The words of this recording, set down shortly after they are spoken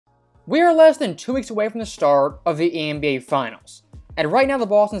We are less than 2 weeks away from the start of the NBA Finals, and right now the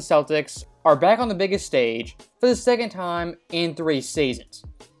Boston Celtics are back on the biggest stage for the second time in 3 seasons.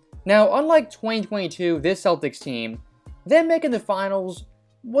 Now, unlike 2022, this Celtics team, them making the finals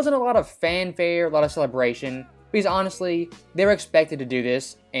wasn't a lot of fanfare, a lot of celebration, because honestly, they were expected to do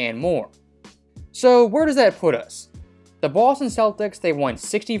this and more. So where does that put us? The Boston Celtics, they won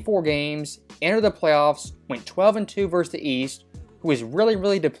 64 games, entered the playoffs, went 12-2 versus the East, who is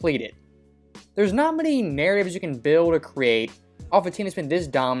really depleted. There's not many narratives you can build or create off a team that's been this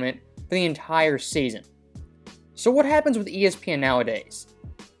dominant for the entire season. So what happens with ESPN nowadays?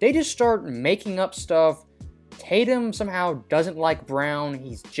 They just start making up stuff. Tatum somehow doesn't like Brown,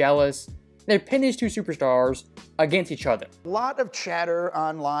 he's jealous. They pin these two superstars against each other. A lot of chatter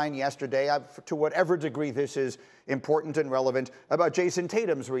online yesterday, to whatever degree this is important and relevant, about Jayson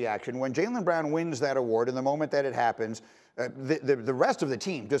Tatum's reaction. When Jaylen Brown wins that award, and the moment that it happens, the rest of the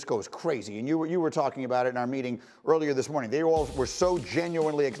team just goes crazy. And you were talking about it in our meeting earlier this morning. They all were so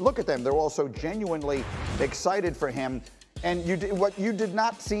genuinely, look at them, they're all so genuinely excited for him. And you did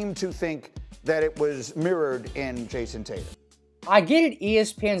not seem to think that it was mirrored in Jayson Tatum. I get it,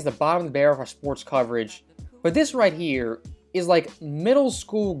 ESPN's the bottom of the barrel for sports coverage, but this right here is like middle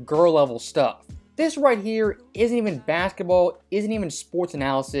school girl level stuff. This right here isn't even basketball, isn't even sports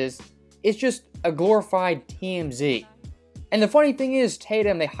analysis, it's just a glorified TMZ. And the funny thing is,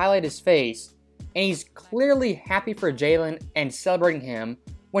 Tatum, they highlight his face, and he's clearly happy for Jaylen and celebrating him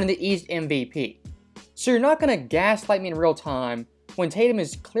winning the East MVP. So you're not going to gaslight me in real time when Tatum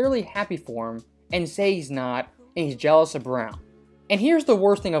is clearly happy for him and say he's not, and he's jealous of Brown. And here's the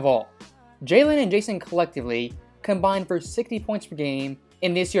worst thing of all. Jaylen and Jayson collectively combined for 60 points per game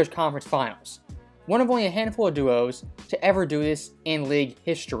in this year's conference finals. One of only a handful of duos to ever do this in league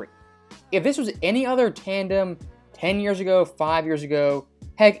history. If this was any other tandem 10 years ago, 5 years ago,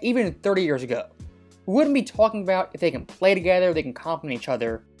 heck, even 30 years ago, we wouldn't be talking about if they can play together, they can complement each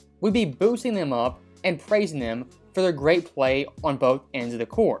other. We'd be boosting them up and praising them for their great play on both ends of the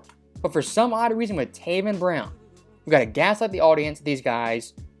court. But for some odd reason with Tatum and Brown, we've got to gaslight the audience that these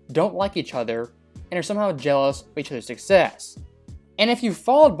guys don't like each other and are somehow jealous of each other's success. And if you've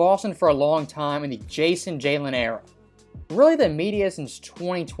followed Boston for a long time in the Jayson-Jaylen era, really the media since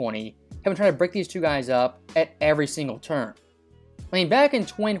 2020 have been trying to break these two guys up at every single turn. I mean, back in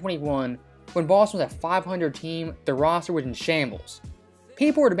 2021, when Boston was a 500 team, the roster was in shambles.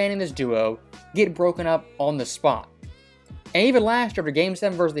 People were demanding this duo get broken up on the spot. And even last year after Game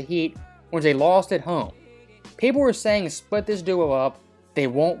 7 versus the Heat, when they lost at home, people were saying split this duo up, they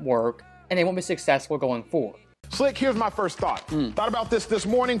won't work, and they won't be successful going forward. Slick, here's my first thought. Thought about this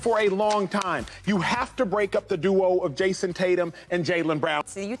morning for a long time. You have to break up the duo of Jayson Tatum and Jaylen Brown.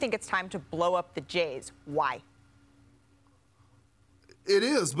 So you think it's time to blow up the Jays. Why? It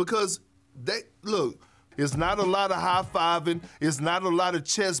is because look, it's not a lot of high-fiving. It's not a lot of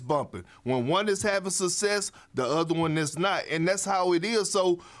chest bumping. When one is having success, the other one is not. And that's how it is.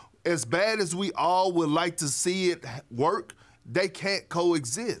 So as bad as we all would like to see it work, they can't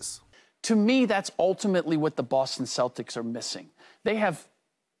coexist. To me, that's ultimately what the Boston Celtics are missing. They have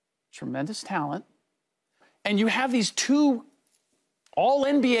tremendous talent, and you have these two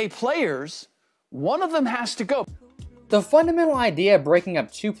all-NBA players. One of them has to go. The fundamental idea of breaking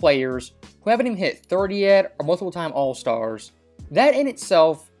up two players who haven't even hit 30 yet or multiple-time All-Stars, that in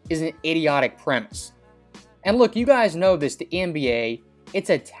itself is an idiotic premise. And look, you guys know this, the NBA, it's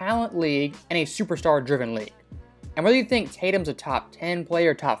a talent league and a superstar-driven league. And whether you think Tatum's a top 10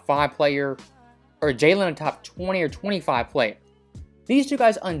 player, top 5 player, or Jaylen a top 20 or 25 player, these two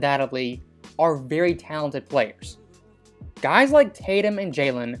guys undoubtedly are very talented players. Guys like Tatum and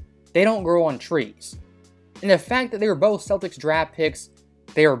Jaylen, they don't grow on trees. And the fact that they were both Celtics draft picks,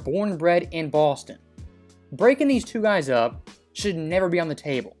 they are born and bred in Boston. Breaking these two guys up should never be on the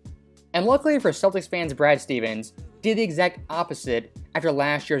table. And luckily for Celtics fans, Brad Stevens did the exact opposite after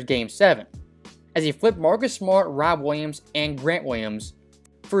last year's Game 7. As he flipped Marcus Smart, Rob Williams, and Grant Williams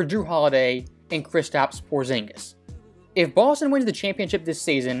for Drew Holiday and Kristaps Porzingis. If Boston wins the championship this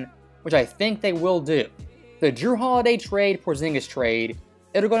season, which I think they will do, the Drew Holiday trade, Porzingis trade,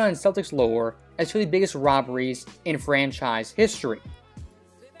 it'll go down in Celtics lore as two of the biggest robberies in franchise history.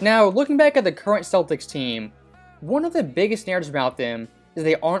 Now, looking back at the current Celtics team, one of the biggest narratives about them is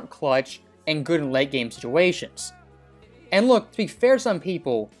they aren't clutch and good in late game situations. And look, to be fair to some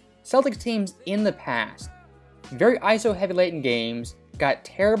people, Celtics teams in the past, very ISO heavy late in games, got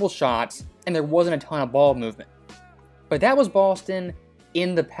terrible shots, and there wasn't a ton of ball movement. But that was Boston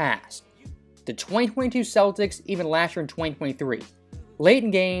in the past. The 2022 Celtics, even last year in 2023, late in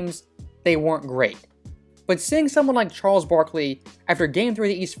games, they weren't great. But seeing someone like Charles Barkley after Game 3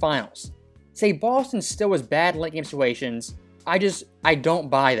 of the East Finals say Boston still was bad in late game situations, I don't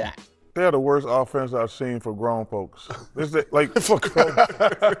buy that. They're the worst offense I've seen for grown folks. It's like for grown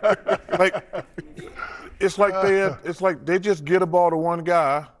it's like they just get a ball to one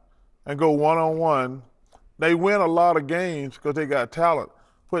guy and go one-on-one. They win a lot of games because they got talent.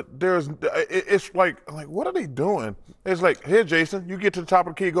 But it's like what are they doing? It's like, here, Jayson, you get to the top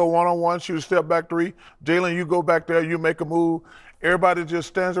of the key, go one-on-one, shoot a step back three. Jalen, you go back there, you make a move. Everybody just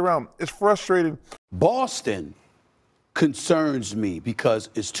stands around. It's frustrating. Boston concerns me because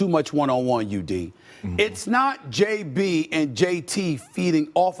it's too much one-on-one, UD. Mm-hmm. It's not JB and JT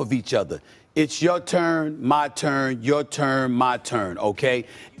feeding off of each other. It's your turn, my turn, your turn, my turn, okay?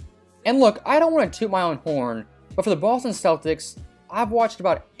 And look, I don't want to toot my own horn, but for the Boston Celtics, I've watched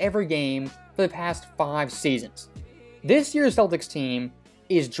about every game for the past 5 seasons. This year's Celtics team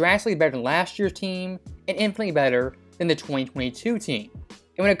is drastically better than last year's team and infinitely better than the 2022 team.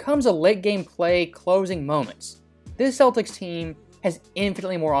 And when it comes to late game play, closing moments, this Celtics team has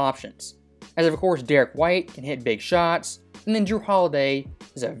infinitely more options. As of course, Derek White can hit big shots, and then Jrue Holiday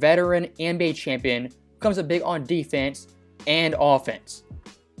is a veteran NBA champion who comes up big on defense and offense.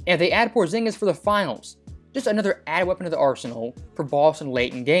 And if they add Porzingis for the finals, just another added weapon to the arsenal for Boston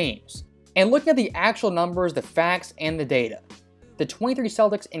late in games. And looking at the actual numbers, the facts, and the data, the 23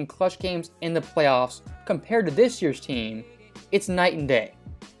 Celtics in clutch games in the playoffs compared to this year's team, it's night and day.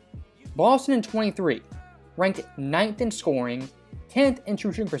 Boston in 23, ranked 9th in scoring, 10th in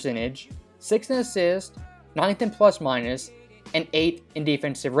true shooting percentage, 6th in assists, 9th in plus minus, and 8th in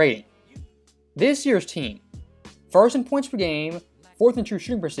defensive rating. This year's team, 1st in points per game, 4th in true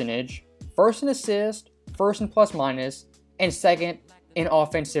shooting percentage, 1st in assists, 1st in plus minus, and 2nd in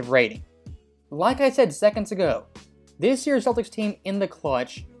offensive rating. Like I said seconds ago, this year's Celtics team in the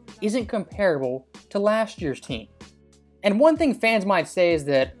clutch isn't comparable to last year's team. And one thing fans might say is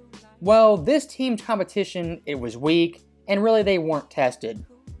that, well, this team's competition, it was weak, and really they weren't tested.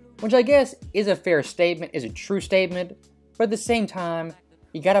 Which I guess is a fair statement, is a true statement, but at the same time,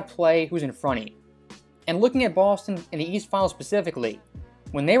 you gotta play who's in front of you. And looking at Boston in the East Finals specifically,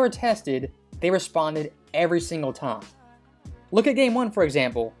 when they were tested, they responded every single time. Look at Game 1 for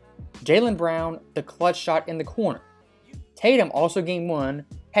example. Jaylen Brown, the clutch shot in the corner. Tatum, also Game 1,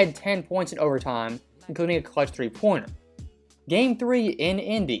 had 10 points in overtime, including a clutch 3-pointer. Game 3 in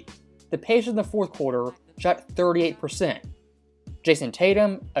Indy, the Pacers in the 4th quarter shot 38%. Jayson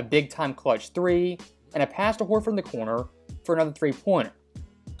Tatum, a big-time clutch 3, and a pass to Horford in the corner for another 3-pointer.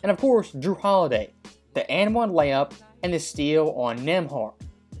 And of course, Jrue Holiday, the and-one layup and the steal on Nembhard.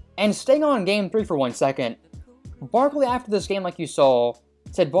 And staying on Game 3 for 1 second, Barkley after this game, like you saw,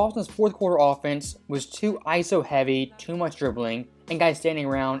 said Boston's 4th quarter offense was too ISO heavy, too much dribbling, and guys standing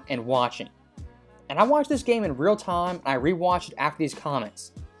around and watching. And I watched this game in real time, and I rewatched it after these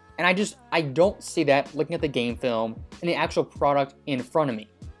comments. And I don't see that looking at the game film and the actual product in front of me.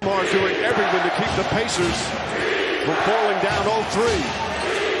 Are doing everything to keep the Pacers from falling down 0-3.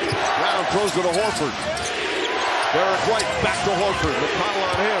 Brown throws it to Horford. Derek White back to Horford. McConnell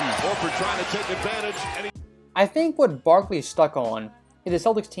on him. Horford trying to take advantage. I think what Barkley is stuck on is the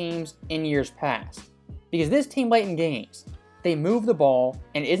Celtics teams in years past. Because this team late in games, they move the ball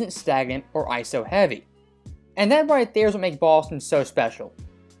and isn't stagnant or ISO heavy. And that right there is what makes Boston so special.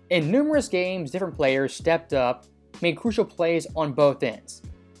 In numerous games, different players stepped up, made crucial plays on both ends.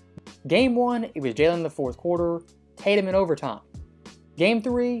 Game 1, it was Jalen in the 4th quarter, Tatum in overtime. Game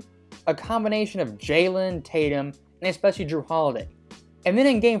 3, a combination of Jalen, Tatum, and especially Jrue Holiday. And then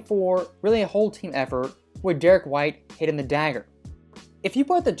in Game 4, really a whole team effort with Derek White hitting the dagger. If you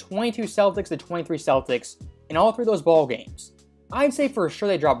put the 22 Celtics, the 23 Celtics, in all 3 of those ball games, I'd say for sure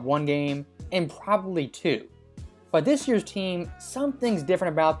they dropped 1 game and probably 2. But this year's team, something's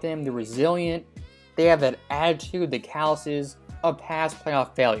different about them. They're resilient. They have that attitude, the calluses of past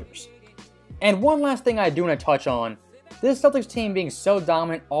playoff failures. And one last thing I do want to touch on, this Celtics team being so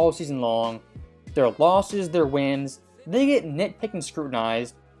dominant all season long, their losses, their wins, they get nitpicked and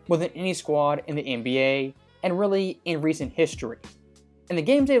scrutinized more than any squad in the NBA and really in recent history. In the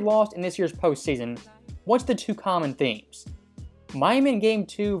games they lost in this year's postseason, what's the 2 common themes? Miami in Game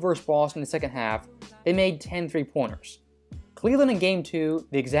 2 versus Boston in the second half, they made 10 3-pointers. Cleveland in Game 2,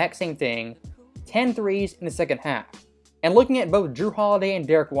 the exact same thing, 10 threes in the second half. And looking at both Jrue Holiday and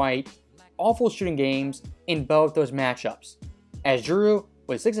Derek White, awful shooting games in both those matchups, as Jrue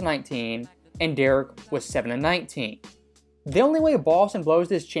was 6 of 19 and Derek was 7 of 19. The only way Boston blows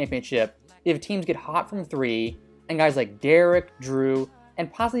this championship is if teams get hot from 3 and guys like Derek, Jrue,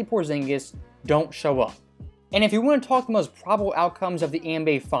 and possibly Porzingis don't show up. And if you want to talk the most probable outcomes of the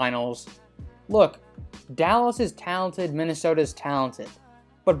NBA Finals, look, Dallas is talented, Minnesota is talented,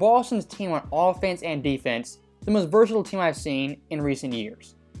 but Boston's team on offense and defense is the most versatile team I've seen in recent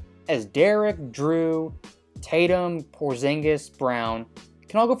years, as Derek, Drew, Tatum, Porzingis, Brown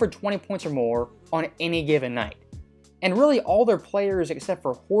can all go for 20 points or more on any given night. And really all their players except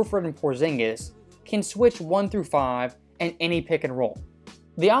for Horford and Porzingis can switch 1 through 5 and any pick and roll.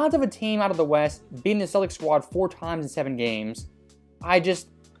 The odds of a team out of the West beating the Celtics squad 4 times in 7 games, I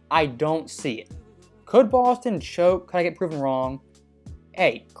don't see it. Could Boston choke? Could I get proven wrong?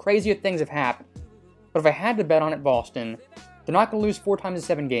 Hey, crazier things have happened. But if I had to bet on it, Boston, they're not going to lose 4 times in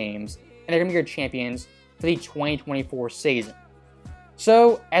 7 games, and they're going to be your champions for the 2024 season.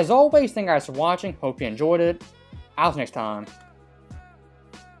 So, as always, thank you guys for watching. Hope you enjoyed it. I'll see you next time.